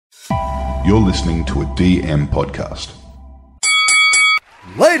You're listening to a DM podcast.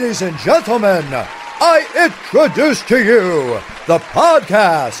 Ladies and gentlemen, I introduce to you the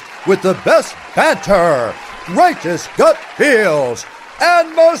podcast with the best banter, greatest gut feels,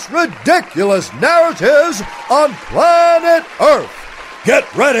 and most ridiculous narratives on planet Earth.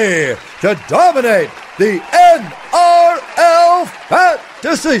 Get ready to dominate the NRL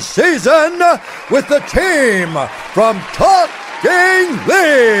fantasy season with the team from Talking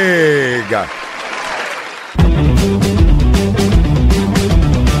League.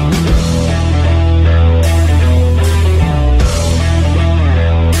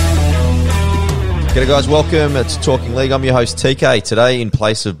 G'day guys, welcome to Talking League. I'm your host TK. Today, in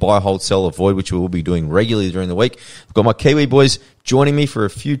place of Buy, Hold, Sell, Avoid, which we will be doing regularly during the week, I've got my Kiwi boys joining me for a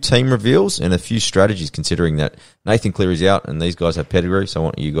few team reveals and a few strategies, considering that Nathan Cleary's out and these guys have pedigree, so I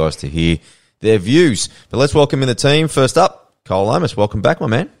want you guys to hear their views. But let's welcome in the team. First up, Cole Amos. Welcome back, my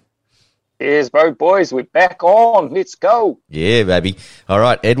man. Cheers, bro, boys. We're back on. Let's go. Yeah, baby. All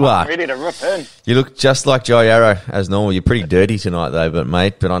right, Edouard. Ready to rip in. You look just like Joe Yarrow, as normal. You're pretty dirty tonight, though, but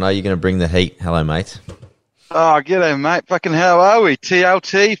I know you're going to bring the heat. Hello, mate. Oh, g'day, mate. Fucking how are we?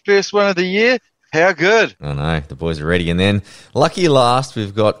 TLT, first one of the year. How good? I know. The boys are ready. And then, lucky last,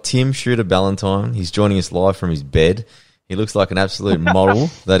 we've got Tim Shooter Ballantyne. He's joining us live from his bed. He looks like an absolute model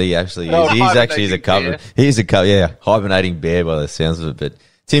that he actually is. He's actually a cover. He's a cover, yeah, hibernating bear by the sounds of it, but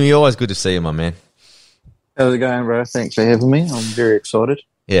Tim, you're always good to see you, my man. How's it going, bro? Thanks for having me. I'm very excited.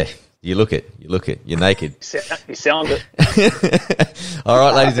 Yeah, you look it. You're naked. You sound it. All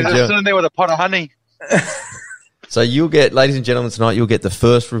right, ladies and Sitting gentlemen. there with a pot of honey. So you'll get, ladies and gentlemen, tonight you'll get the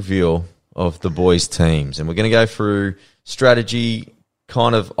first reveal of the boys' teams. And we're going to go through strategy,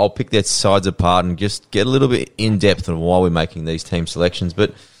 I'll pick their sides apart and just get a little bit in-depth on why we're making these team selections.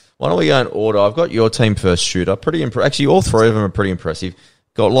 But why don't we go in order? I've got your team first, Shooter. Actually, all three of them are pretty impressive.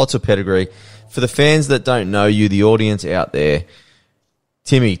 Got lots of pedigree. For the fans that don't know you, the audience out there,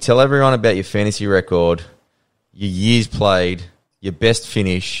 Timmy, tell everyone about your fantasy record, your years played, your best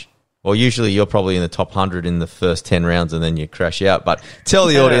finish. Well, usually you're probably in the top 100 in the first 10 rounds and then you crash out. But tell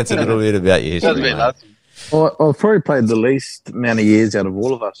the audience a little bit about your history. Well, I've probably played the least amount of years out of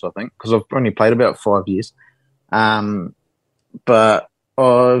all of us, I think, because I've only played about 5 years. But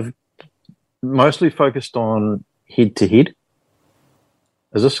I've mostly focused on head-to-head.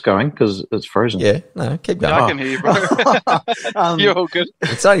 Is this going? Because it's frozen. Yeah, no, keep going. I can hear you, bro. You're all good.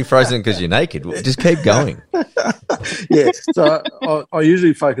 It's only frozen because you're naked. Just keep going. Yeah, so I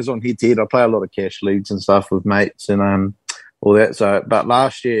usually focus on head-to-head. I play a lot of cash leagues and stuff with mates and all that. So, but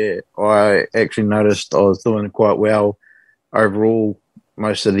last year I actually noticed I was doing quite well overall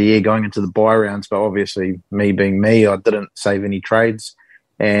most of the year going into the buy rounds. But obviously, me being me, I didn't save any trades.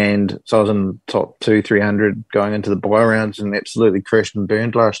 And so I was in the top 200-300 going into the buy rounds and absolutely crashed and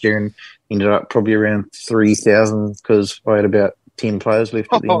burned last year and ended up probably around 3,000 because I had about 10 players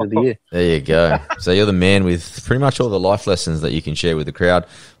left at the end of the year. There you go. So you're the man with pretty much all the life lessons that you can share with the crowd.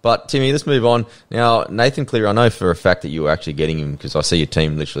 But, Timmy, let's move on. Now, Nathan Cleary, I know for a fact that you were actually getting him because I see your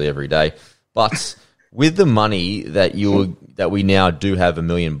team literally every day. But with the money that we now do have $1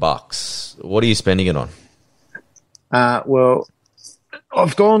 million, what are you spending it on? Well,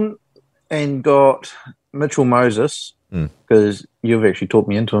 I've gone and got Mitchell Moses because you've actually talked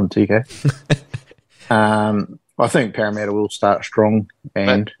me into him, TK. I think Parramatta will start strong,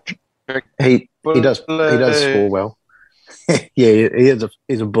 and he does score well. Yeah,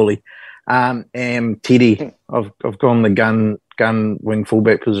 he's a bully. And Teddy, I've gone the gun wing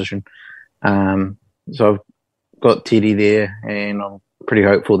fullback position. So I've got Teddy there, and I'm pretty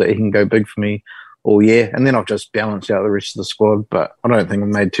hopeful that he can go big for me all year. And then I've just balanced out the rest of the squad, but I don't think I've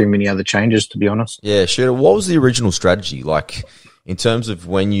made too many other changes, to be honest. Yeah, Shooter, what was the original strategy? Like, in terms of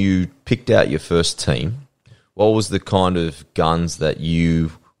when you picked out your first team, what was the kind of guns that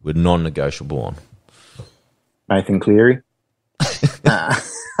you were non-negotiable on? Nathan Cleary.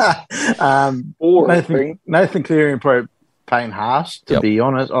 Nathan Cleary and probably Payne Haas, to be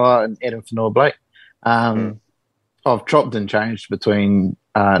honest. And Adam Fanua-Blake. I've chopped and changed between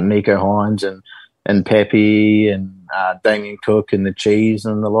Nico Hines and Pappy and Damien Cook and the Cheese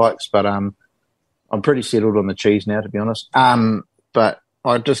and the likes, but I'm pretty settled on the Cheese now, to be honest. But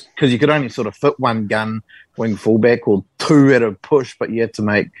I just, because you could only sort of fit one gun wing fullback or two at a push, but you had to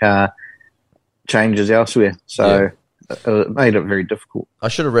make changes elsewhere. So it made it very difficult. I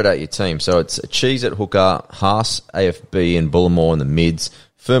should have read out your team. So it's Cheese at hooker, Haas, AFB and Bullimore in the mids,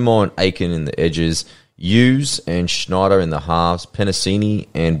 Fermor and Aiken in the edges, Hughes and Schneider in the halves, Penasini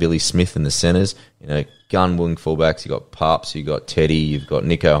and Billy Smith in the centres. You know, gun wing fullbacks, you got Paps, you got Teddy, you've got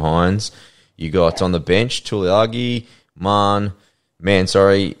Nico Hines. You got on the bench, Tuliagi, Mann, Man,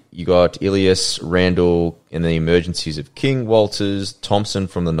 sorry, you got Ilias, Randall, and the emergencies of King, Walters, Thompson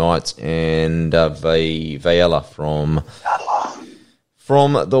from the Knights, and Vayela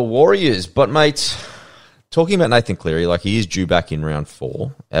from the Warriors. But, mate, talking about Nathan Cleary, like he is due back in round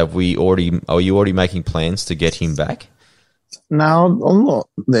 4. Are you already making plans to get him back? No, I'm not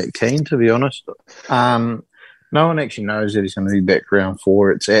that keen, to be honest. No one actually knows that he's going to be back round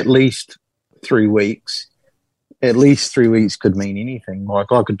 4. It's at least 3 weeks. At least 3 weeks could mean anything.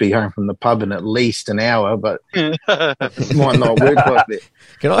 Like, I could be home from the pub in at least an hour, but it might not work like that.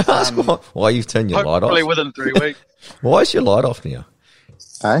 Can I ask why you've turned your light off? Hopefully within 3 weeks. Why is your light off now?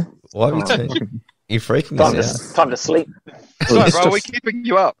 Eh? Why have you turned? You're freaking us out. Time to sleep. Sorry, bro, are we keeping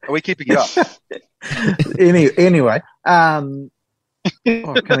you up? Anyway, I can't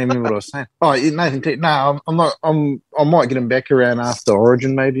even remember what I was saying. Oh, Nathan, no, I'm not. I might get him back around after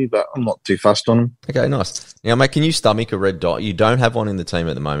Origin, maybe, but I'm not too fussed on him. Okay, nice. Now, mate, can you stomach a red dot? You don't have one in the team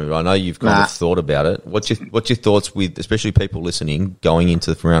at the moment, but I know you've kind of thought about it. What's your thoughts with, especially people listening, going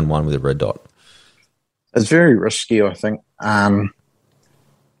into round 1 with a red dot? It's very risky, I think.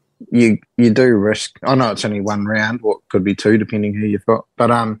 You do risk. I know it's only 1 round, what could be 2, depending who you've got,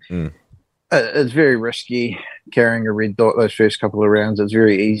 but it's very risky carrying a red dot those first couple of rounds. It's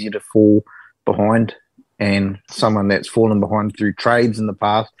very easy to fall behind, and someone that's fallen behind through trades in the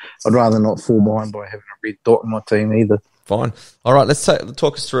past, I'd rather not fall behind by having a red dot in my team either. Fine. All right, let's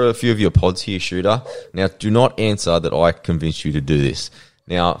talk us through a few of your pods here, Shooter. Now, do not answer that I convinced you to do this.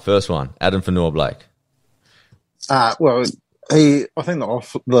 Now, first one, Adam Fanua-Blake. Well, I think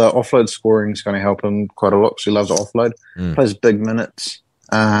the offload scoring is going to help him quite a lot because he loves to offload. Plays big minutes.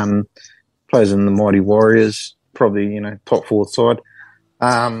 Plays in the Mighty Warriors, probably, top 4th side.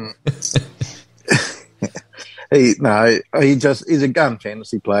 He's a gun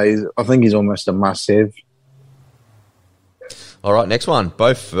fantasy player. I think he's almost a must-have. All right, next one,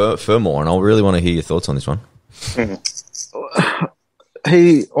 Beau Fermor, and I really want to hear your thoughts on this one.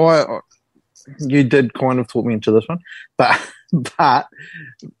 You did kind of talk me into this one, but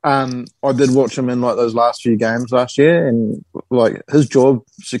I did watch him in like those last few games last year, and like his job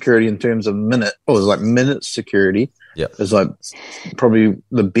security in terms of minute security is like probably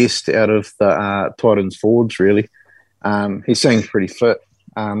the best out of the Titans forwards. Really, he seems pretty fit.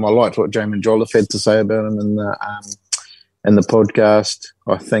 I liked what Jamin Jolliffe had to say about him in the podcast.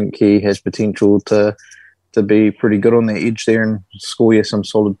 I think he has potential to be pretty good on the edge there and score you some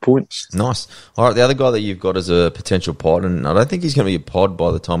solid points. Nice. All right, the other guy that you've got as a potential pod, and I don't think he's going to be a pod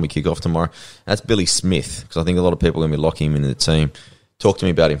by the time we kick off tomorrow, that's Billy Smith, because I think a lot of people are going to be locking him into the team. Talk to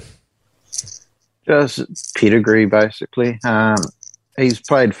me about him. Just pedigree, basically. He's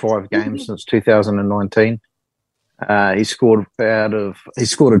played 5 games since 2019. He scored a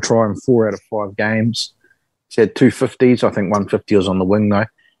try in 4 out of 5 games. He's had 2 50s. I think 150 was on the wing, though.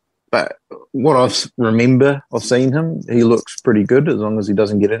 But what I've seen him, he looks pretty good as long as he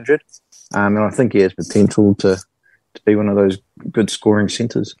doesn't get injured. And I think he has potential to be one of those good scoring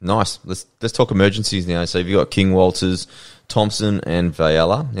centres. Nice. Let's talk emergencies now. So you've got King, Walters, Thompson, and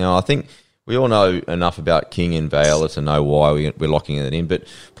Vayela. Now, I think we all know enough about King and Vayela to know why we're locking it in. But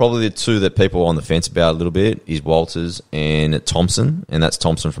probably the 2 that people are on the fence about a little bit is Walters and Thompson, and that's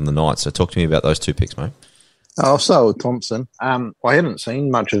Thompson from the Knights. So talk to me about those 2 picks, mate. I'll start with Thompson. I hadn't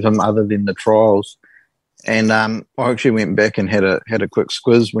seen much of him other than the trials, and I actually went back and had a quick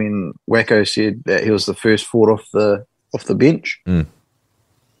squiz when Wacko said that he was the first forward off the bench. And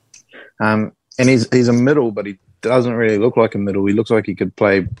he's a middle, but he doesn't really look like a middle. He looks like he could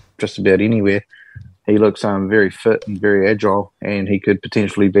play just about anywhere. He looks very fit and very agile, and he could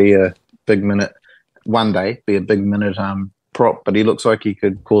potentially be a big minute prop. But he looks like he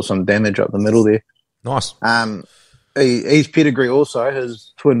could cause some damage up the middle there. Nice. He's pedigree also.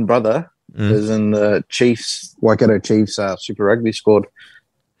 His twin brother is in the Waikato Chiefs Super Rugby squad.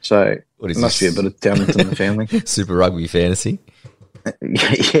 So it must be a bit of talent in the family. Super Rugby fantasy.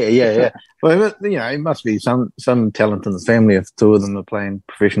 Yeah. Well, it must be some talent in the family if 2 of them are playing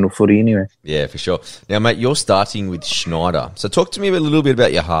professional footy anyway. Yeah, for sure. Now, mate, you're starting with Schneider. So talk to me a little bit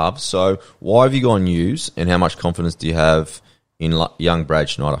about your halves. So why have you gone Hughes, and how much confidence do you have in young Brad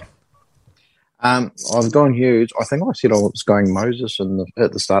Schneider? I've gone Hughes. I think I said I was going Moses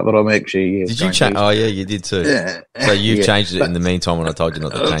at the start, but I'm actually... Did you change? Oh, yeah, you did too. Yeah. So you've changed it in the meantime when I told you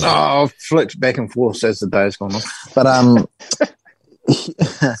not to change it. I've flicked back and forth as the day's gone on. But,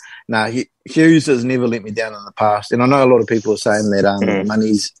 Hughes has never let me down in the past. And I know a lot of people are saying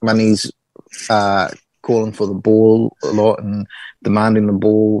that money's calling for the ball a lot and demanding the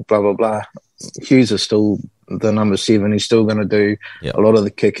ball, blah, blah, blah. Hughes is still the number 7. He's still going to do a lot of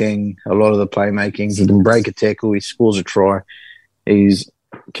the kicking, a lot of the playmaking. He can break a tackle. He scores a try. He's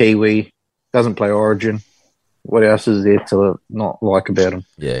Kiwi, doesn't play Origin. What else is there to not like about him?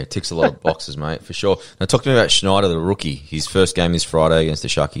 Yeah, it ticks a lot of boxes, mate, for sure. Now, talk to me about Schneider, the rookie. His first game is Friday against the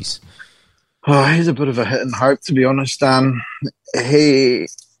Shuckies. Oh, he's a bit of a hit and hope, to be honest. He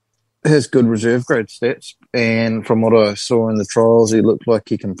has good reserve grade stats, and from what I saw in the trials, he looked like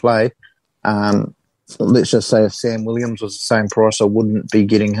he can play. Let's just say if Sam Williams was the same price, I wouldn't be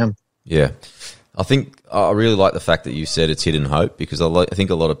getting him. Yeah. I really like the fact that you said it's hidden hope, because I think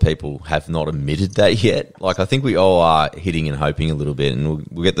a lot of people have not admitted that yet. Like, I think we all are hitting and hoping a little bit, and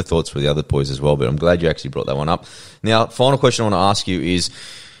we'll get the thoughts for the other boys as well, but I'm glad you actually brought that one up. Now, final question I want to ask you is,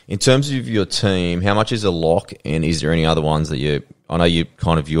 in terms of your team, how much is a lock, and is there any other ones that you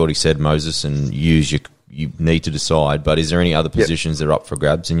already said Moses and Hughes you need to decide, but is there any other positions that are up for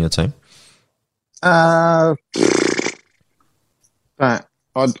grabs in your team? But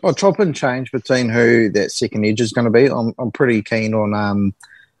I'll chop and change between who that second edge is going to be. I'm pretty keen on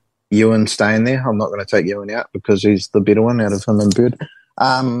Ewan staying there. I'm not going to take Ewan out because he's the better one out of him and Bird.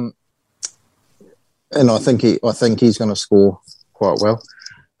 And I think he's going to score quite well.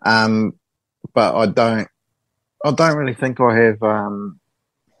 But I don't really think I have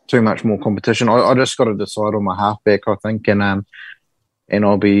too much more competition. I just got to decide on my halfback, I think, and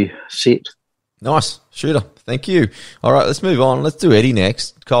I'll be set. Nice. Shooter. Thank you. All right, let's move on. Let's do Eddie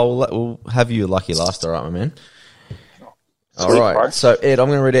next. Cole, we'll have you lucky last, all right, my man? All right. So, Ed, I'm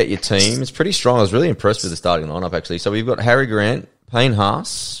going to read out your team. It's pretty strong. I was really impressed with the starting lineup, actually. So we've got Harry Grant, Payne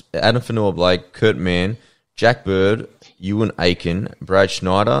Haas, Adam Fanua-Blake, Kurt Mann, Jack Bird, Ewan Aiken, Brad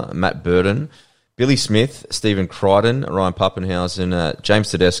Schneider, Matt Burton, Billy Smith, Stephen Crichton, Ryan Pappenhausen,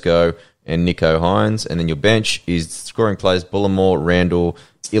 James Tedesco, and Nico Hines. And then your bench is scoring players Bullimore, Randall,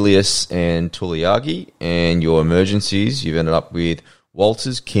 Ilias, and Tuliagi. And your emergencies, you've ended up with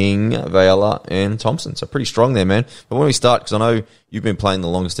Walters, King, Viola, and Thompson. So pretty strong there, man. But when we start, because I know you've been playing the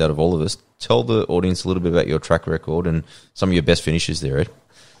longest out of all of us, tell the audience a little bit about your track record and some of your best finishes there, Ed.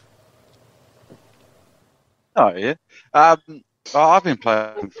 Oh, yeah. I've been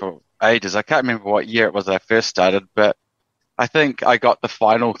playing for ages. I can't remember what year it was that I first started, but I think I got the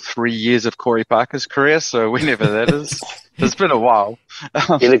final 3 years of Corey Parker's career, so whenever that is. It's been a while.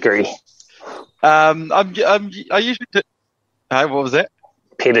 Pedigree. I usually do... Hey, what was that?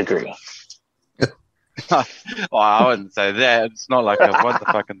 Pedigree. I wouldn't say that. It's not like I've won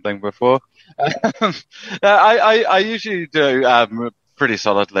the fucking thing before. I usually do pretty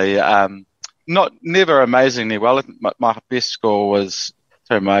solidly. Never amazingly well. My best score was,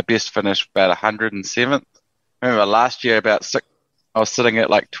 my best finish about 107th. I remember last year about 6, I was sitting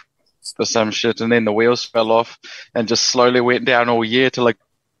at like for some shit, and then the wheels fell off and just slowly went down all year to like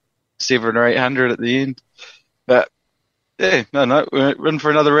 700 or 800 at the end. But yeah, no, we're in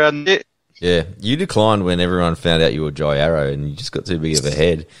for another round yet. Yeah, you declined when everyone found out you were Jai Arrow, and you just got too big of a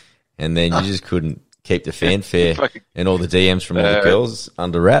head, and then you just couldn't keep the fanfare and all the DMs from all the girls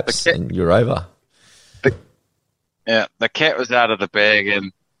under wraps, and you're over. Yeah, the cat was out of the bag,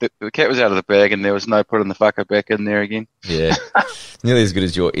 and the cat was out of the bag, and there was no putting the fucker back in there again. Yeah, nearly as good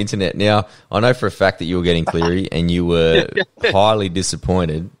as your internet. Now, I know for a fact that you were getting Cleary, and you were highly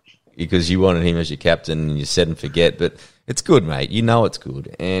disappointed because you wanted him as your captain, and you set and forget. But it's good, mate. You know it's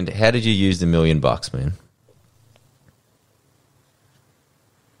good. And how did you use the $1 million, man?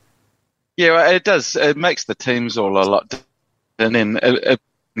 Yeah, it does. It makes the teams all a lot different, and then it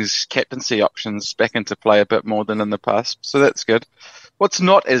brings captaincy options back into play a bit more than in the past. So that's good. What's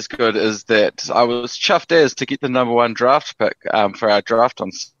not as good is that I was chuffed as to get the number 1 draft pick for our draft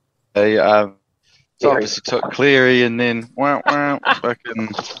on Sunday. So obviously took Cleary, and then fucking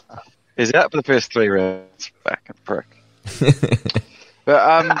he's out for the first 3 rounds. Fucking prick.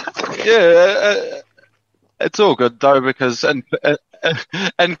 But yeah, it's all good though, because in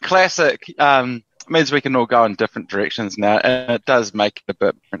classic means we can all go in different directions now, and it does make it a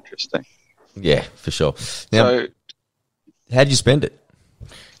bit more interesting. Yeah, for sure. Now, so, how'd you spend it?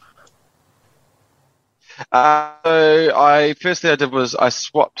 So first thing I did was I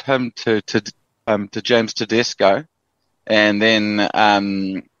swapped him to James Tedesco, and then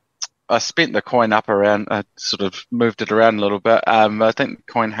I spent the coin up around. I sort of moved it around a little bit. I think the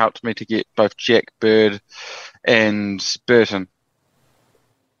coin helped me to get both Jack Bird and Burton.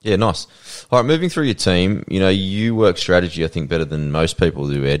 Yeah, nice. All right, moving through your team, you work strategy, I think, better than most people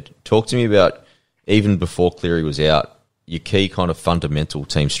do, Ed. Talk to me about, even before Cleary was out, your key kind of fundamental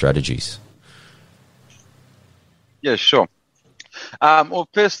team strategies. Yeah, sure. Well,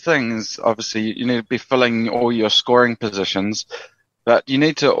 first things, obviously, you need to be filling all your scoring positions, but you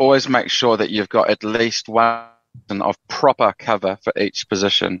need to always make sure that you've got at least one of proper cover for each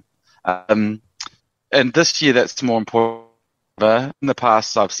position. And this year, that's more important In the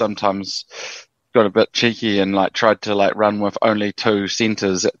past, I've sometimes got a bit cheeky and like tried to like run with only 2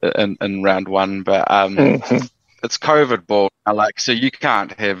 centres in round 1, but it's COVID ball, like, so you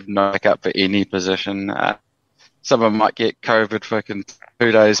can't have no backup for any position. Someone might get COVID fucking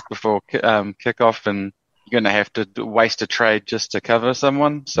 2 days before kickoff, and you're going to have to waste a trade just to cover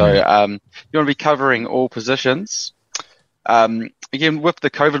someone. So you want to be covering all positions. Again, with the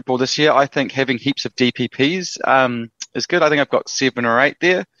COVID ball this year, I think having heaps of DPPs is good. I think I've got 7 or 8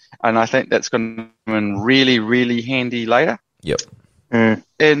 there, and I think that's going to come in really, really handy later. Yep. And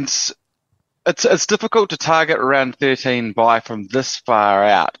it's difficult to target around 13 buy from this far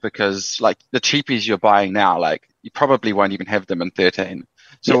out, because like the cheapies you're buying now, like you probably won't even have them in 13.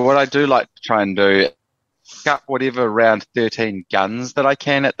 So what I do like to try and do, pick up whatever round 13 guns that I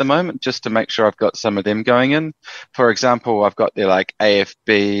can at the moment, just to make sure I've got some of them going in. For example, I've got there like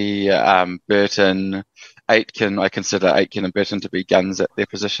AFB, Burton, Aitken. I consider Aitken and Burton to be guns at their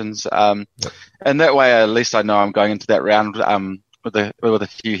positions. And that way, at least I know I'm going into that round with a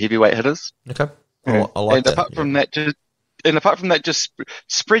few heavyweight hitters. Okay. I like and that. Apart from that, just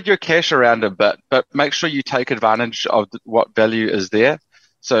spread your cash around a bit, but make sure you take advantage of what value is there.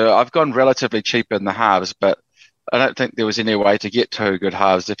 So I've gone relatively cheap in the halves, but I don't think there was any way to get 2 good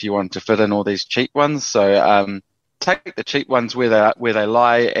halves if you wanted to fit in all these cheap ones. So take the cheap ones where they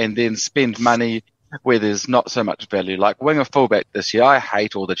lie, and then spend money where there's not so much value. Like winger fullback this year, I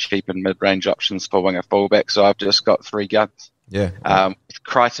hate all the cheap and mid-range options for winger fullback, so I've just got 3 guns. Yeah. With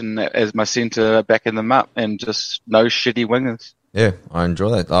Crichton as my centre, backing them up, and just no shitty wingers. Yeah, I enjoy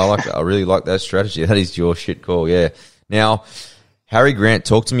that. I like that. I really like that strategy. That is your shit call, yeah. Now, Harry Grant,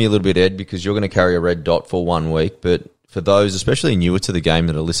 talk to me a little bit, Ed, because you're going to carry a red dot for 1 week, but for those, especially newer to the game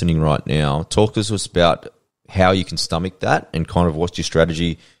that are listening right now, talk to us about how you can stomach that and kind of what's your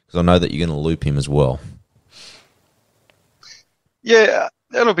strategy, because I know that you're going to loop him as well. Yeah,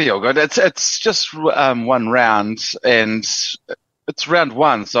 it'll be all good. It's just 1 round, and it's round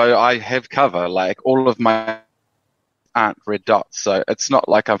 1, so I have cover. Like all of my aren't red dots, so it's not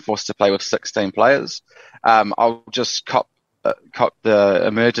like I'm forced to play with 16 players. I'll just cop the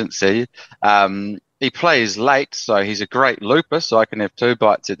emergency. He plays late, so he's a great looper, so I can have 2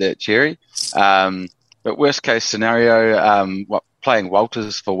 bites at that cherry. But worst case scenario, playing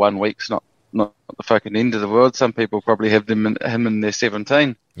Walters for 1 week's not the fucking end of the world. Some people probably have him in their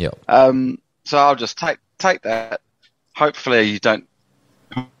 17. Yeah. So I'll just take that. Hopefully you don't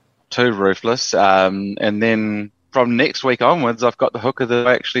too ruthless. And then from next week onwards, I've got the hooker that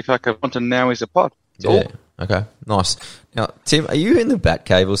I actually fucking want, and now he's a pod. Yeah. Okay. Nice. Now, Tim, are you in the bat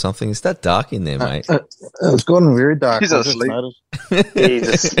cave or something? It's that dark in there, mate. It's gotten very dark. He's I just asleep. noticed.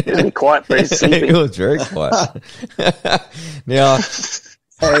 He's really quiet, but he's It sleeping. was very quiet. Now,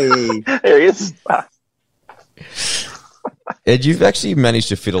 Hey, There he is. Ed, you've actually managed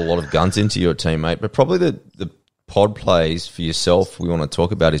to fit a lot of guns into your team, mate, but probably the pod plays for yourself we want to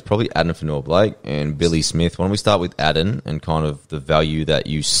talk about is probably Addin Fanua-Blake and Billy Smith. Why don't we start with Addin and kind of the value that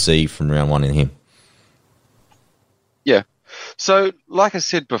you see from round 1 in him? Yeah. So, like I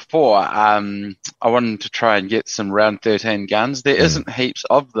said before, I wanted to try and get some round 13 guns. There isn't heaps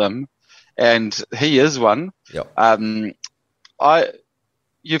of them, and he is one. Yep.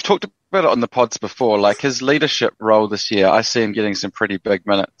 You've talked about it on the pods before, like his leadership role this year. I see him getting some pretty big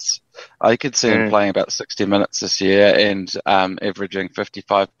minutes. I could see him playing about 60 minutes this year and averaging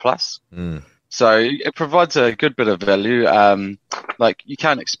 55 plus. So it provides a good bit of value. Like you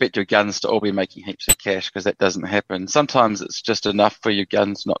can't expect your guns to all be making heaps of cash, because that doesn't happen. Sometimes it's just enough for your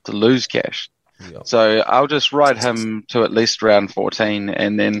guns not to lose cash. Yep. So I'll just ride him to at least round 14,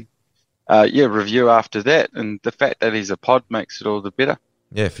 and then review after that. And the fact that he's a pod makes it all the better.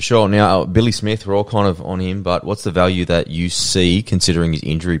 Yeah, for sure. Now, Billy Smith, we're all kind of on him, but what's the value that you see considering his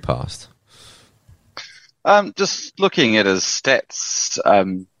injury past? Just looking at his stats,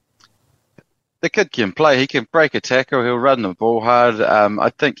 the kid can play. He can break a tackle. He'll run the ball hard.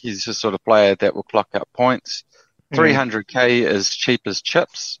 I think he's the sort of player that will clock up points. 300k is cheap as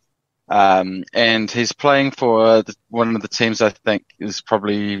chips. And he's playing for one of the teams I think is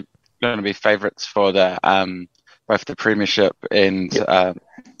probably going to be favourites for the both the Premiership and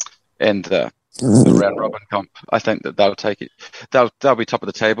the round robin comp. I think that they'll take it. They'll be top of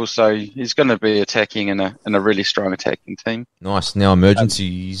the table. So he's going to be attacking in a really strong attacking team. Nice. Now,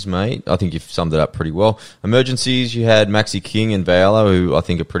 emergencies, mate. I think you've summed it up pretty well. Emergencies, you had Maxi King and Viola, who I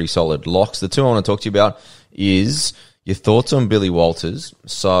think are pretty solid locks. The two I want to talk to you about is your thoughts on Billy Walters.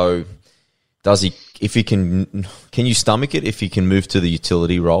 So does he? If he can you stomach it? If he can move to the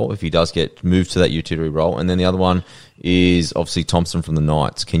utility role, if he does get moved to that utility role, and then the other one is obviously Thompson from the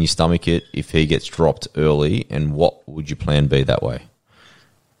Knights. Can you stomach it if he gets dropped early? And what would your plan be that way?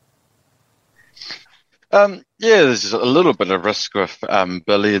 Yeah, there's a little bit of risk with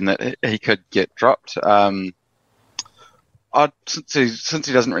Billy in that he could get dropped. Since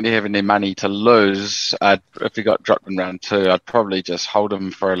he doesn't really have any money to lose, if he got dropped in round 2, I'd probably just hold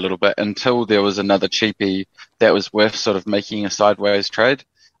him for a little bit until there was another cheapie that was worth sort of making a sideways trade.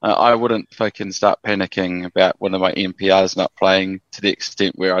 I wouldn't fucking start panicking about one of my MPRs not playing to the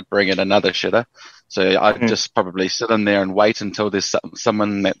extent where I'd bring in another shitter. So I'd just probably sit in there and wait until there's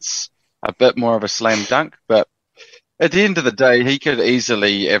someone that's a bit more of a slam dunk. But at the end of the day, he could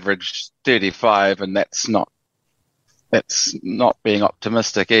easily average 35, and that's not being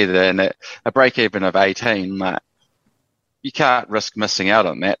optimistic either. And at a break even of 18, you can't risk missing out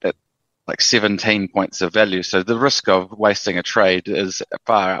on that at like 17 points of value. So the risk of wasting a trade is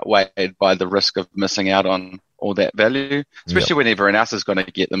far outweighed by the risk of missing out on all that value, especially when everyone else is going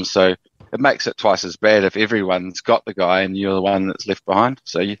to get them. So it makes it twice as bad if everyone's got the guy and you're the one that's left behind.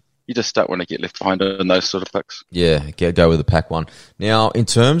 So you just don't want to get left behind in those sort of picks. Yeah, go with the pack one. Now, in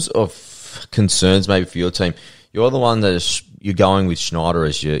terms of concerns maybe for your team, you're the one that you're going with Schneider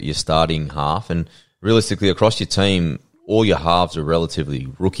as your starting half, and realistically across your team, all your halves are relatively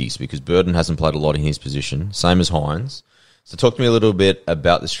rookies because Burton hasn't played a lot in his position, same as Hines. So talk to me a little bit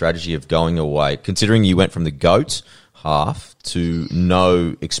about the strategy of going away, considering you went from the GOAT half to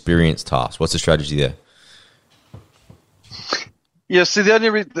no experienced half. What's the strategy there? Yeah, so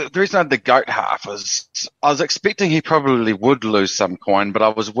the reason I had the GOAT half is I was expecting he probably would lose some coin, but I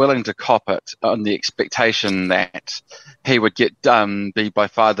was willing to cop it on the expectation that he would be by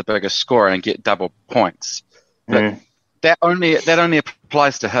far the biggest scorer and get double points. But that only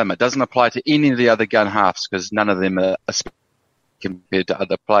applies to him. It doesn't apply to any of the other gun halves because none of them are compared to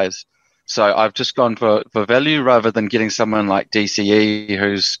other players. So I've just gone for value rather than getting someone like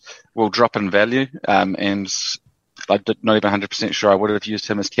DCE will drop in value, and I'm not even 100% sure I would have used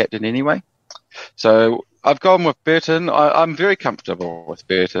him as captain anyway. So I've gone with Burton. I'm very comfortable with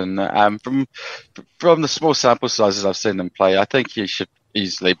Burton. From the small sample sizes I've seen him play, I think he should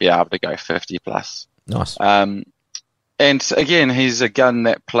easily be able to go 50 plus. Nice. And again, he's a gun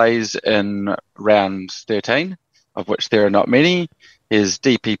that plays in round 13, of which there are not many. He's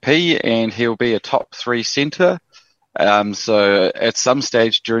DPP, and he'll be a top 3 centre. So at some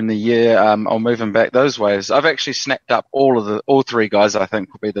stage during the year, I'll move him back those ways. I've actually snapped up all 3 guys I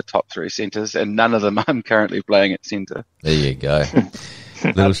think will be the top 3 centres, and none of them I'm currently playing at centre. There you go.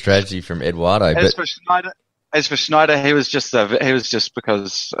 Little strategy from Eduardo. As for Schneider, he was just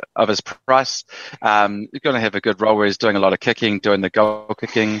because of his price. He's going to have a good role where he's doing a lot of kicking, doing the goal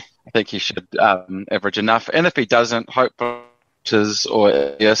kicking. I think he should average enough. And if he doesn't, hope or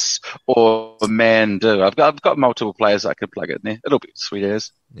yes or man do. I've got multiple players I could plug in there. It'll be sweet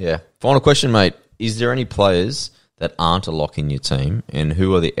as. Yeah. Final question, mate. Is there any players that aren't a lock in your team, and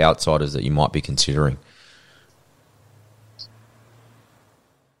who are the outsiders that you might be considering?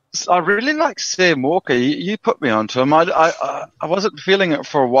 I really like Sam Walker. You put me onto him. I wasn't feeling it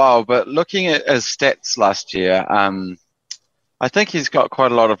for a while, but looking at his stats last year, I think he's got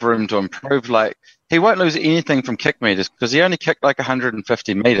quite a lot of room to improve. Like, he won't lose anything from kick meters because he only kicked like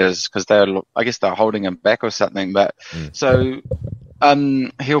 150 meters because I guess they're holding him back or something. But so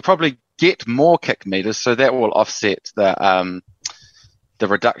he'll probably get more kick meters, so that will offset the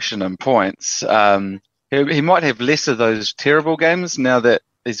reduction in points. He might have less of those terrible games now that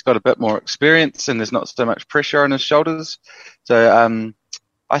he's got a bit more experience and there's not so much pressure on his shoulders. So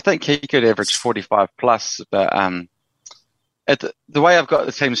I think he could average 45 plus, but the way I've got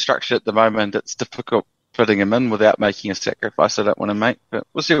the team structured at the moment, it's difficult putting him in without making a sacrifice I don't want to make, but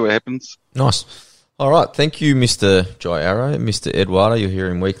we'll see what happens. Nice. All right. Thank you, Mr. Jai Arrow. Mr. Eduardo, you'll hear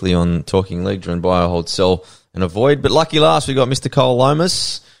him weekly on Talking League, joined by a Hold, Sell and Avoid. But lucky last, we got Mr. Cole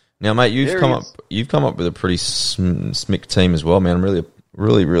Lomas. Now, mate, you've come up with a pretty smick team as well, man. I'm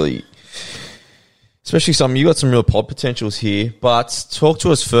really, especially you got some real pod potentials here. But talk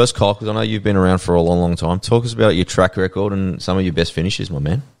to us first, Kyle, because I know you've been around for a long time. Talk us about your track record and some of your best finishes, my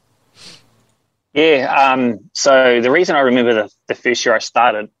man. Yeah, so the reason I remember the first year I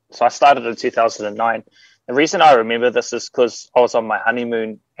started in 2009. The reason I remember this is because I was on my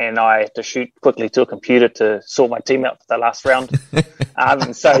honeymoon and I had to shoot quickly to a computer to sort my team out for the last round.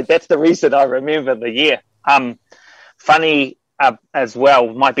 So that's the reason I remember the year. Funny as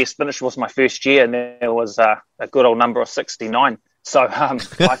well, my best finish was my first year, and there was a good old number of 69. So I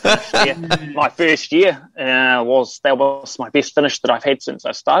finished there. My first year was my best finish that I've had since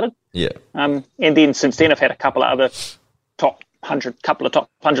I started. Yeah. And then since then, I've had a couple of other top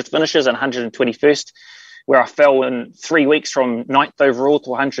 100 finishes and 121st, where I fell in 3 weeks from 9th overall to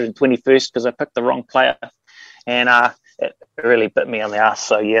 121st because I picked the wrong player, and it really bit me on the ass.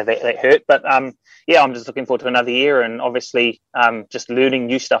 So yeah, that hurt. But I'm just looking forward to another year, and obviously just learning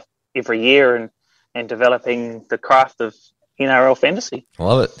new stuff every year and developing the craft of NRL fantasy. I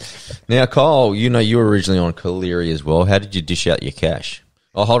love it. Now, Kyle, you were originally on Cleary as well. How did you dish out your cash?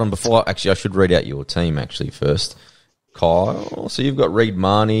 Oh, hold on. I should read out your team actually first. Kyle, so you've got Reed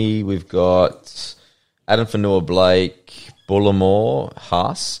Marnie, we've got Adam Fanua-Blake, Bullimore,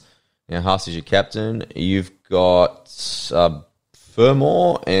 Haas. Now, Haas is your captain. You've got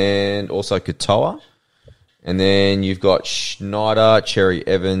Furmore and also Katoa. And then you've got Schneider, Cherry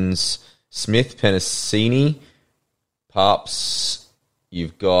Evans, Smith, Penasini, Parps,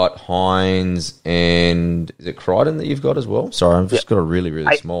 you've got Hines, and is it Crichton that you've got as well? Sorry, I've just got a really,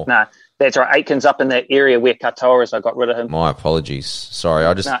 really small. No, that's right. Aitken's up in that area where Katoa is. I got rid of him. My apologies. Sorry,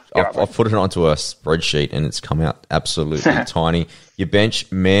 I've put it onto a spreadsheet and it's come out absolutely tiny. Your bench,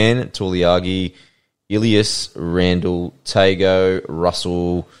 Mann, Tuliagi, Ilias, Randall, Tago,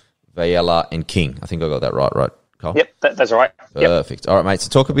 Russell, Vayela, and King. I think I got that right, Kyle? Yep, that's right. Perfect. Yep. All right, mate. So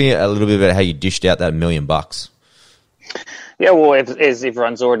talk to me a little bit about how you dished out that $1 million. Yeah, well, as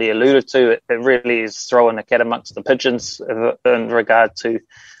everyone's already alluded to, it really is throwing the cat amongst the pigeons in regard to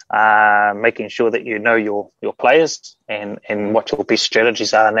making sure that you know your players and what your best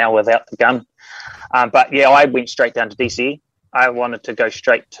strategies are now without the gun. But yeah, I went straight down to DCE. I wanted to go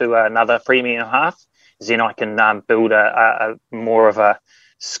straight to another premium half, as then I can build a more of a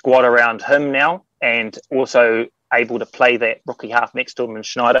squad around him now, and also able to play that rookie half next to him in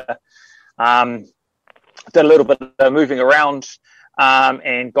Schneider. Did a little bit of moving around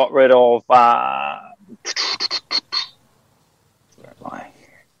and got rid of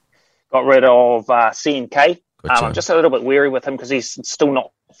CNK. Gotcha. I'm just a little bit wary with him because he's still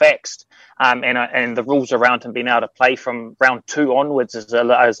not faxed, and the rules around him being able to play from round 2 onwards is a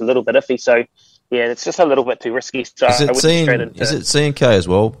little bit iffy. So yeah, it's just a little bit too risky. So is it CNK as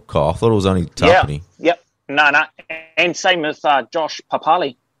well, Kyle? I thought it was only Tapani. Yep. No. And same with Josh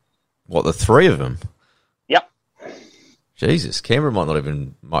Papali. What, the 3 of them? Yep. Jesus, Canberra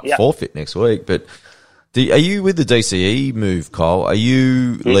might forfeit next week. But are you with the DCE move, Kyle? Are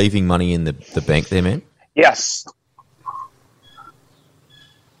you leaving money in the bank there, man? Yes.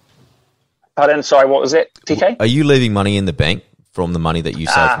 Pardon, sorry, what was it, TK? Are you leaving money in the bank from the money that you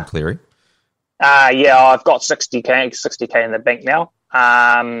saved from Cleary? Yeah, I've got 60k in the bank now.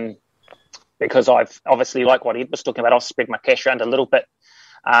 Because I've obviously, like what Ed was talking about, I've spread my cash around a little bit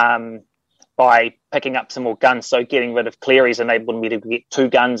by picking up some more guns. So getting rid of Cleary's enabled me to get 2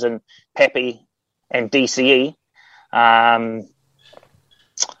 guns and Pappy and DCE. I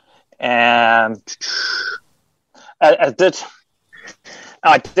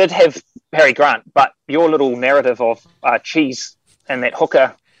did have Harry Grant, but your little narrative of cheese and that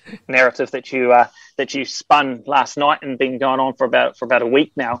hooker narrative that you spun last night and been going on for about a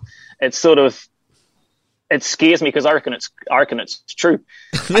week now, it scares me because I reckon it's true.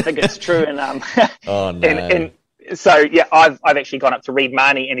 I think it's true, and oh no. and so yeah, I've actually gone up to Reed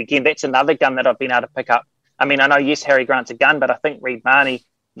Marnie, and again, that's another gun that I've been able to pick up. I mean, I know yes, Harry Grant's a gun, but I think Reed Marnie,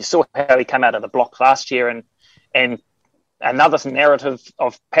 you saw how he came out of the block last year, and another narrative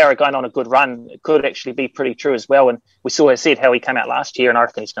of Para going on a good run, it could actually be pretty true as well. And we saw, as said, how he came out last year, and I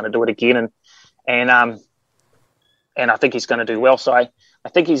reckon he's going to do it again. And I think he's going to do well. So I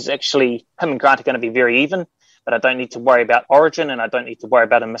think him and Grant are going to be very even, but I don't need to worry about Origin, and I don't need to worry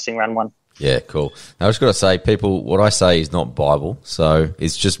about him missing round 1. Yeah, cool. I was going to say, people, what I say is not Bible, so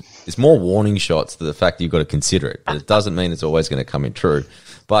it's more warning shots to the fact that you've got to consider it, but it doesn't mean it's always going to come in true.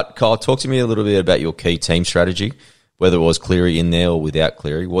 But Kyle, talk to me a little bit about your key team strategy, whether it was Cleary in there or without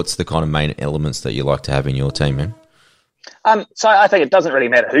Cleary. What's the kind of main elements that you like to have in your team, man? So I think it doesn't really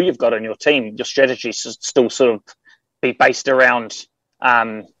matter who you've got in your team. Your strategy should still sort of be based around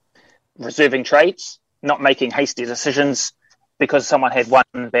reserving trades, not making hasty decisions because someone had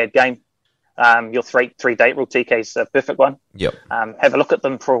one bad game. Your three date rule, TK, is a perfect one. Yep. Have a look at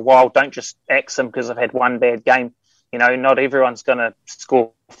them for a while. Don't just axe them because they've had one bad game. You know, not everyone's going to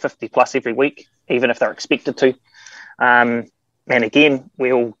score 50 plus every week, even if they're expected to. And again,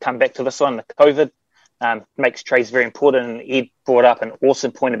 we'll come back to this one, the COVID. Makes trades very important. And Ed brought up an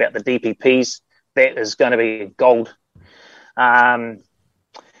awesome point about the DPPs. That is going to be gold. And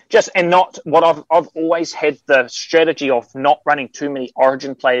not what I've always had the strategy of not running too many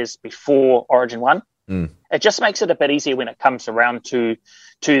Origin players before Origin 1. It just makes it a bit easier when it comes around to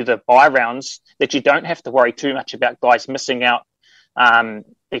the bye rounds, that you don't have to worry too much about guys missing out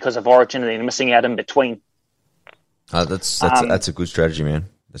because of Origin and then missing out in between. That's a good strategy, man.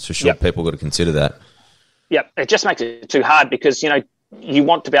 That's for sure. Yep. People got to consider that. Yeah, it just makes it too hard because, you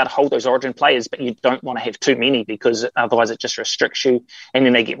want to be able to hold those Origin players, but you don't want to have too many because otherwise it just restricts you, and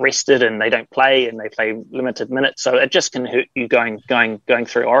then they get rested and they don't play and they play limited minutes. So it just can hurt you going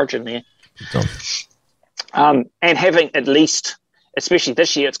through Origin there. And having at least, especially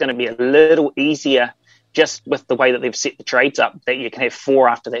this year, it's going to be a little easier just with the way that they've set the trades up, that you can have 4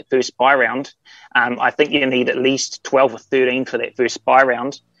 after that first bye round. I think you need at least 12 or 13 for that first bye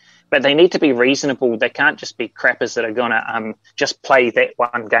round. But they need to be reasonable. They can't just be crappers that are going to just play that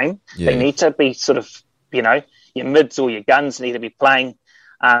one game. Yeah. They need to be sort of, your mids or your guns need to be playing.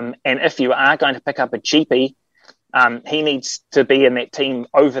 And if you are going to pick up a cheapie, he needs to be in that team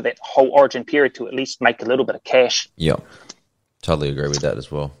over that whole Origin period to at least make a little bit of cash. Yeah, totally agree with that as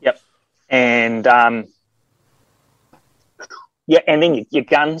well. Yep. And, and then your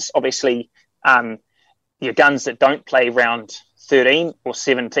guns, obviously, your guns that don't play round 13 or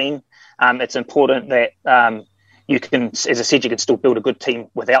 17, it's important that you can, as I said, you can still build a good team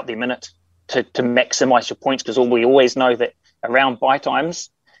without them in it to maximise your points, because we always know that around bye times,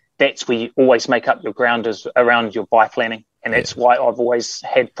 that's where you always make up your ground is around your bye planning. And that's why I've always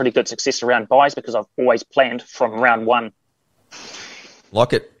had pretty good success around buys, because I've always planned from round 1.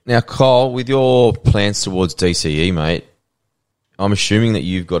 Like it. Now, Kyle, with your plans towards DCE, mate, I'm assuming that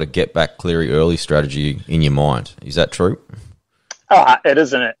you've got a get back Cleary early strategy in your mind. Is that true? It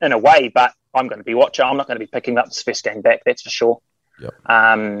is in a way, but I'm going to be watching. I'm not going to be picking up this first game back, that's for sure. Yep.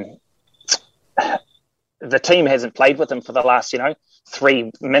 The team hasn't played with him for the last,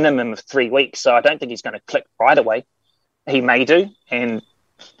 minimum of 3 weeks, so I don't think he's going to click right away. He may do, and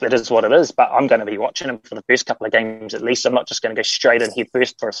it is what it is, but I'm going to be watching him for the first couple of games at least. I'm not just going to go straight in here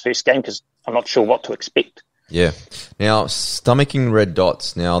first for his first game because I'm not sure what to expect. Yeah. Now, stomaching red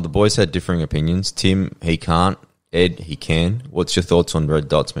dots. Now, the boys had differing opinions. Tim, he can't. Ed, he can. What's your thoughts on red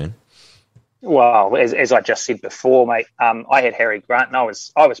dots, man? Well, as I just said before, mate, I had Harry Grant and I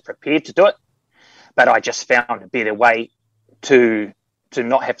was prepared to do it, but I just found a better way to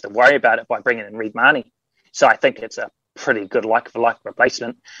not have to worry about it by bringing in Reed Mahoney. So I think it's a pretty good like-for-like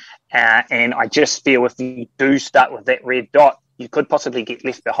replacement. And I just feel if you do start with that red dot, you could possibly get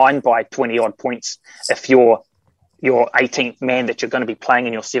left behind by 20-odd points if your 18th man that you're going to be playing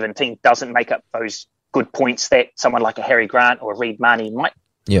in your 17th doesn't make up those good points that someone like a Harry Grant or a Reed Mahoney might.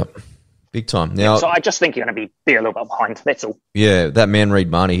 Yeah, big time. Now, so I just think you're going to be a little bit behind, that's all. Yeah, that man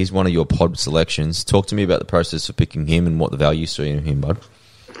Reed Mahoney, he's one of your pod selections. Talk to me about the process of picking him and what the value you see in him, bud.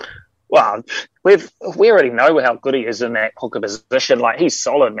 Well, we already know how good he is in that hooker position. Like, he's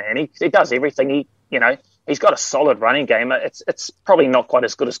solid, man. He does everything. He's got a solid running game. It's probably not quite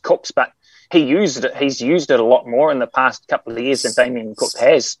as good as Cook's, but he's used it a lot more in the past couple of years than Damien Cook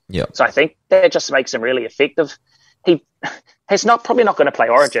has. Yeah. So I think that just makes him really effective. He's probably not going to play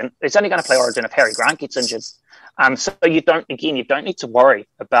Origin. He's only going to play Origin if Harry Grant gets injured. So you don't need to worry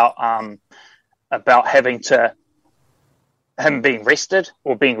about having him being rested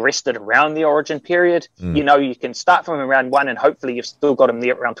or being rested around the Origin period. You can start from around 1 and hopefully you've still got him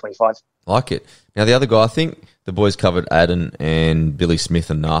there around 25. Like it. Now, the other guy, I think the boys covered Adden and Billy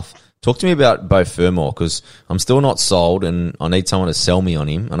Smith enough. Talk to me about Beau Fermor, because I'm still not sold and I need someone to sell me on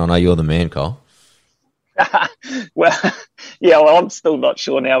him, and I know you're the man, Kyle. Well, I'm still not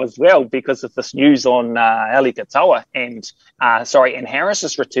sure now as well because of this news on Ali Katoa and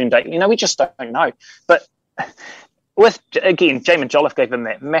Harris's return date. We just don't know. But Jamin Jolliffe gave him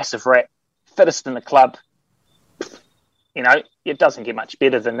that massive rap, fittest in the club. It doesn't get much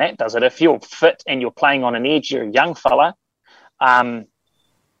better than that, does it? If you're fit and you're playing on an edge, you're a young fella.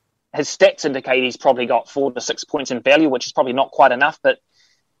 His stats indicate he's probably got 4 to 6 points in value, which is probably not quite enough. But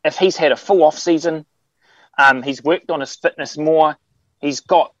if he's had a full off season, he's worked on his fitness more. He's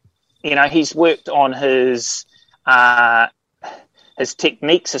got, he's worked on his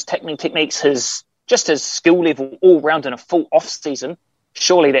techniques, his tackling techniques, his skill level all round in a full off season.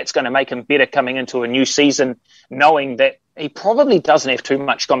 Surely that's going to make him better coming into a new season, knowing that he probably doesn't have too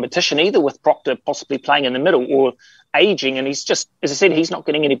much competition either, with Proctor possibly playing in the middle or aging. And he's just, as I said, he's not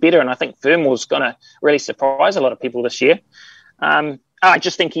getting any better. And I think Fermor's going to really surprise a lot of people this year. I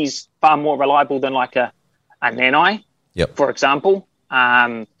just think he's far more reliable than like a Nanai, for example,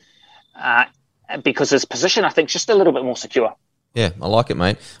 because his position, I think, is just a little bit more secure. Yeah, I like it,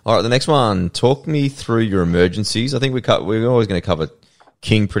 mate. All right, the next one. Talk me through your emergencies. I think we're always going to cover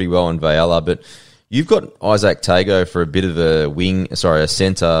King pretty well and Vayala, but You've got Isaac Tago for a bit of a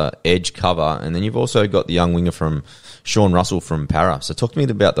centre edge cover, and then you've also got the young winger from Sean Russell from Para. So talk to me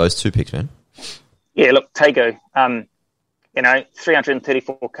about those two picks, man. Yeah, look, Tago,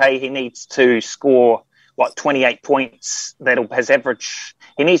 334k, he needs to score, 28 points. That'll his average.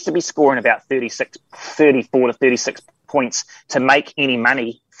 He needs to be scoring about 34 to 36 points to make any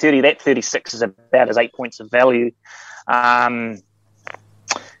money. 36 is about his 8 points of value.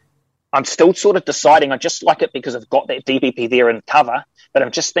 I'm still sort of deciding. I just like it because I've got that DPP there in cover, but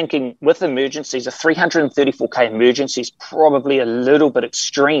I'm just thinking with emergencies, a 334k emergency is probably a little bit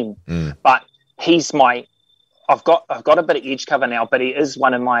extreme. But I've got a bit of edge cover now, but he is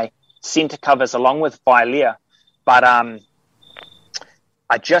one of my centre covers along with Vilea. But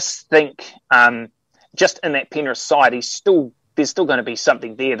I just think just in that Penrith side, there's still going to be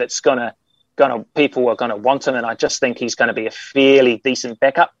something there that's people are going to want him, and I just think he's going to be a fairly decent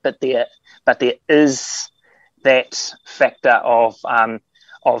backup. But there is that factor of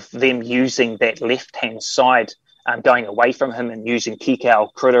them using that left hand side, going away from him and using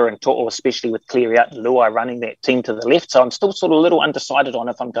Kikau, Critter, and To'o, especially with Cleary out and Luai running that team to the left. So I'm still sort of a little undecided on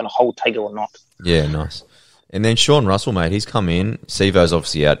if I'm going to hold Tago or not. Yeah, nice. And then Sean Russell, mate, he's come in. Sivo's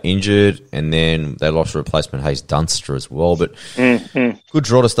obviously out injured, and then they lost a replacement, Hayes Dunster, as well. But good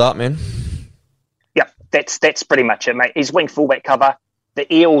draw to start, man. Yeah, that's pretty much it, mate. He's wing fullback cover.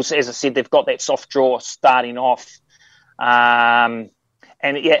 The Eels, as I said, they've got that soft draw starting off. And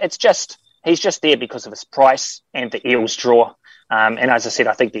yeah, he's just there because of his price and the Eels draw. And as I said,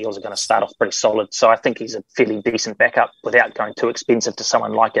 I think the Eels are going to start off pretty solid. So I think he's a fairly decent backup without going too expensive to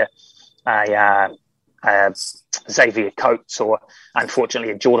someone like a Xavier Coates or,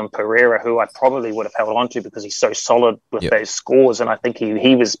 unfortunately, a Jordan Pereira, who I probably would have held on to because he's so solid with those scores. And I think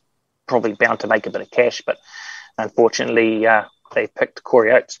he was probably bound to make a bit of cash. But unfortunately, they picked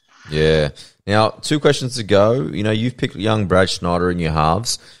Corey Oates. Yeah. Now, 2 questions to go. You've picked young Brad Schneider in your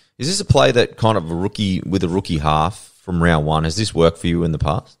halves. Is this a play that kind of a rookie half from round 1? Has this worked for you in the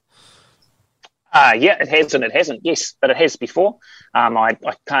past? Yeah, it has and it hasn't. Yes, but it has before. I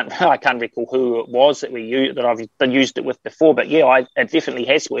can't recall who it was that I've used it with before, but yeah, it definitely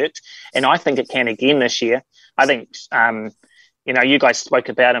has worked, and I think it can again this year. I think you guys spoke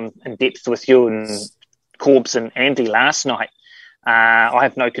about him in depth with you and Corbs and Andy last night. I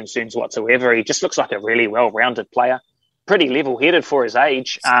have no concerns whatsoever. He just looks like a really well-rounded player, pretty level-headed for his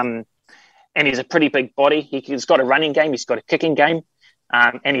age, and he's a pretty big body. He's got a running game, he's got a kicking game.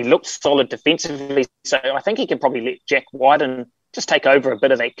 And he looks solid defensively. So I think he can probably let Jack Wyden just take over a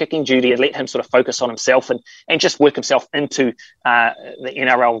bit of that kicking duty and let him sort of focus on himself and just work himself into the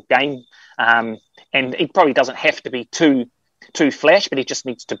NRL game. And he probably doesn't have to be too flash, but he just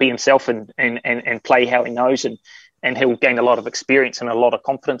needs to be himself and play how he knows. And he'll gain a lot of experience and a lot of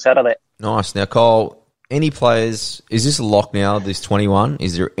confidence out of that. Nice. Now, Cole, any players, is this a lock now, this 21?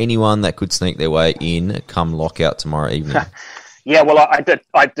 Is there anyone that could sneak their way in come lockout tomorrow evening? Yeah, well,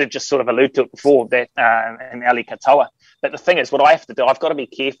 I did just sort of allude to it before that in Ali Katoa. But the thing is, what I have to do, I've got to be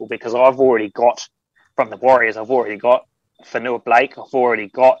careful because I've already got, from the Warriors, I've already got Fanua Blake. I've already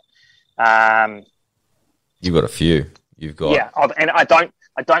got... You've got a few. You've got... Yeah, and I don't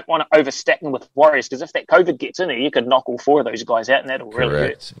want to overstack them with Warriors because if that COVID gets in there, you could knock all 4 of those guys out and that'll really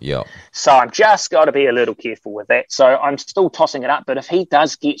hurt. Yeah. So I've just got to be a little careful with that. So I'm still tossing it up. But if he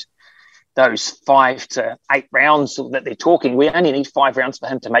does get those 5 to 8 rounds that they're talking, we only need 5 rounds for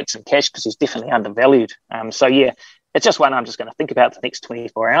him to make some cash because he's definitely undervalued. So yeah, it's just one I'm just going to think about the next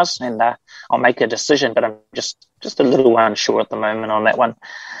 24 hours and I'll make a decision, but I'm just a little unsure at the moment on that one.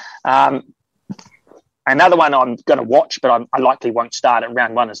 Another one I'm going to watch, but I likely won't start at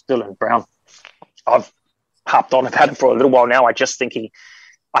round 1 is Dylan Brown. I've harped on about him for a little while now. I just think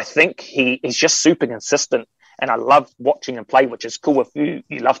he's just super consistent. And I love watching him play, which is cool. If you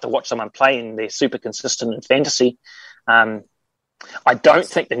love to watch someone play and they're super consistent in fantasy. I don't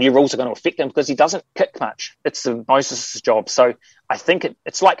think the new rules are going to affect him because he doesn't kick much. It's Moses' job. So I think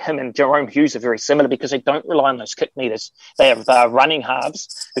it's like him and Jerome Hughes are very similar because they don't rely on those kick meters. They have running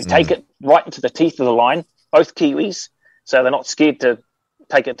halves who take it right into the teeth of the line, both Kiwis, so they're not scared to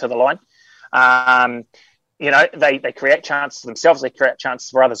take it to the line. They create chances themselves. They create chances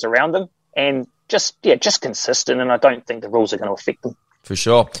for others around them. And just consistent, and I don't think the rules are going to affect them. For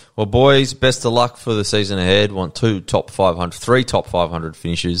sure. Well, boys, best of luck for the season ahead. Want 3 top 500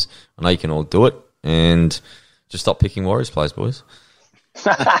 finishes. I know you can all do it. And just stop picking Warriors players, boys.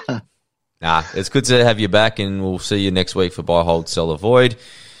 It's good to have you back, and we'll see you next week for Buy, Hold, Sell, Avoid,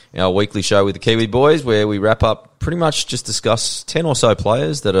 our weekly show with the Kiwi boys, where we wrap up, pretty much just discuss 10 or so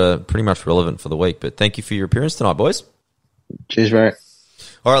players that are pretty much relevant for the week. But thank you for your appearance tonight, boys. Cheers, mate.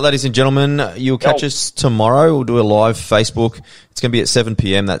 All right, ladies and gentlemen, you'll catch us tomorrow. We'll do a live Facebook. It's going to be at 7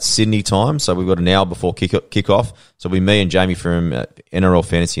 p.m. That's Sydney time, so we've got an hour before kick-off. So it'll be me and Jamie from NRL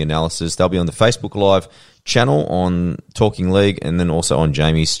Fantasy Analysis. They'll be on the Facebook Live channel on Talking League and then also on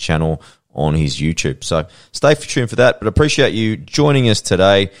Jamie's channel on his YouTube. So stay tuned for that, but appreciate you joining us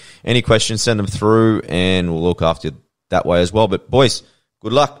today. Any questions, send them through, and we'll look after you that way as well. But, boys,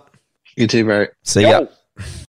 good luck. You too, bro. See ya.